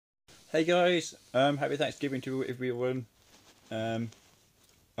Hey guys, happy Thanksgiving to everyone. Um,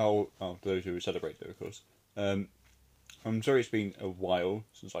 those who celebrate though, of course. Um, I'm sorry it's been a while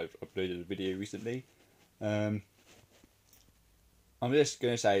since I've uploaded a video recently. Um, I'm just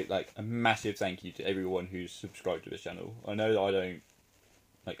gonna say like a massive thank you to everyone who's subscribed to this channel. I know that I don't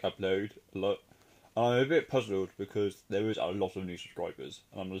upload a lot. I'm a bit puzzled because there is a lot of new subscribers,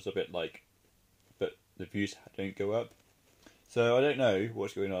 and I'm just a bit but the views don't go up. So I don't know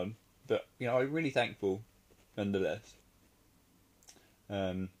what's going on, but I'm really thankful nonetheless.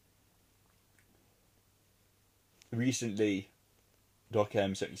 Um, Recently,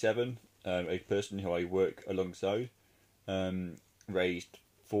 DocM77, a person who I work alongside, raised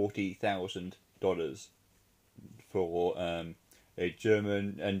 $40,000 for a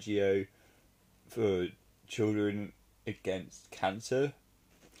German NGO for children against cancer,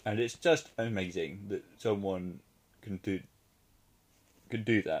 and it's just amazing that someone can do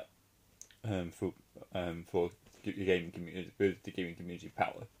that for the gaming community with the gaming community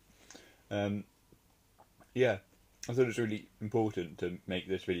power. Yeah, I thought it was really important to make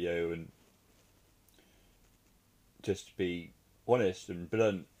this video and just be honest and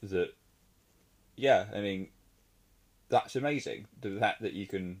blunt that, yeah, I mean, that's amazing. The fact that you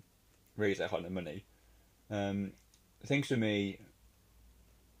can raise that kind of money. Things for me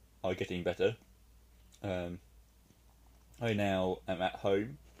are getting better. I now am at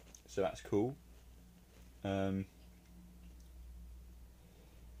home, so that's cool.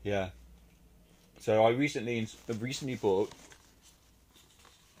 Yeah. So I recently bought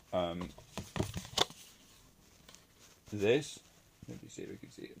this. Let me see if we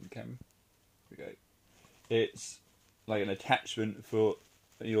can see it on camera. Here we go. It's like an attachment for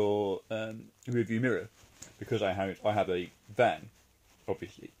your review mirror because I have a van,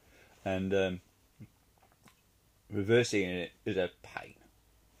 obviously, and reversing it is a pain,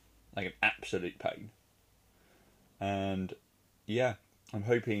 like an absolute pain. And yeah, I'm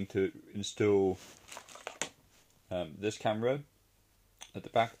hoping to install this camera at the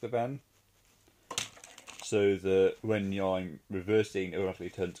back of the van, so that when I'm reversing, it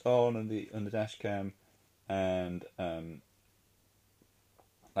automatically turns on the dash cam, and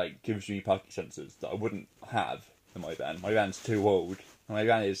gives me parking sensors that I wouldn't have in my van. My van's too old. My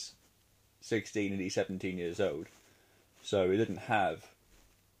van is 16 and 17 years old, so it didn't have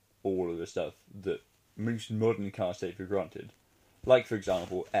all of the stuff that most modern cars take for granted, like for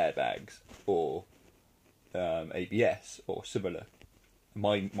example airbags or ABS or similar.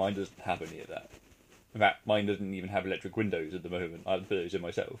 Mine doesn't have any of that. In fact, mine doesn't even have electric windows at the moment. I put those in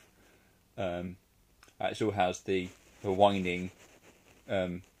myself. It still has the winding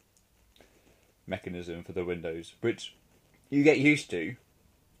mechanism for the windows, which you get used to.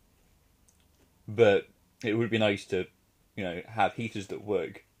 But it would be nice to, have heaters that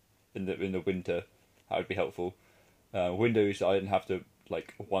work in the winter. That would be helpful. Windows that I didn't have to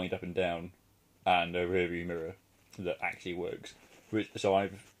wind up and down, and a rear view mirror that actually works. So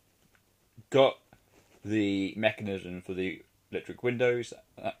I've got the mechanism for the electric windows.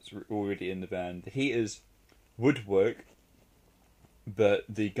 That's already in the van. The heaters would work, but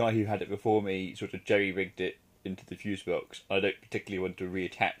the guy who had it before me sort of jerry-rigged it into the fuse box. I don't particularly want to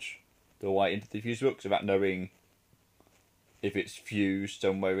reattach the wire into the fuse box without knowing if it's fused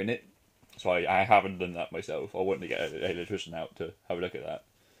somewhere in it. So I haven't done that myself. I want to get an electrician out to have a look at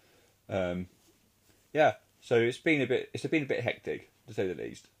that. Yeah, so it's been a bit hectic, to say the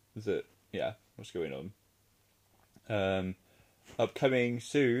least. What's going on? Upcoming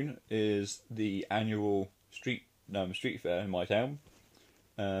soon is the annual street fair in my town.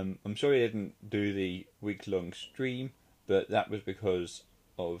 I'm sorry I didn't do the week-long stream, but that was because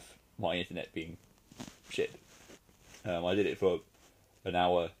of my internet being shit. I did it for an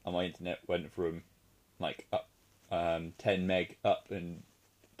hour, and my internet went from up 10 meg up and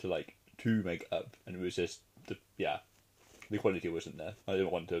to 2 meg up, and it was just the quality wasn't there. I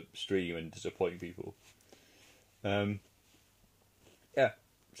didn't want to stream and disappoint people. So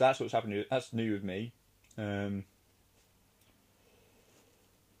that's what's happening. That's new with me. Hope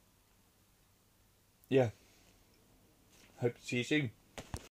to see you soon.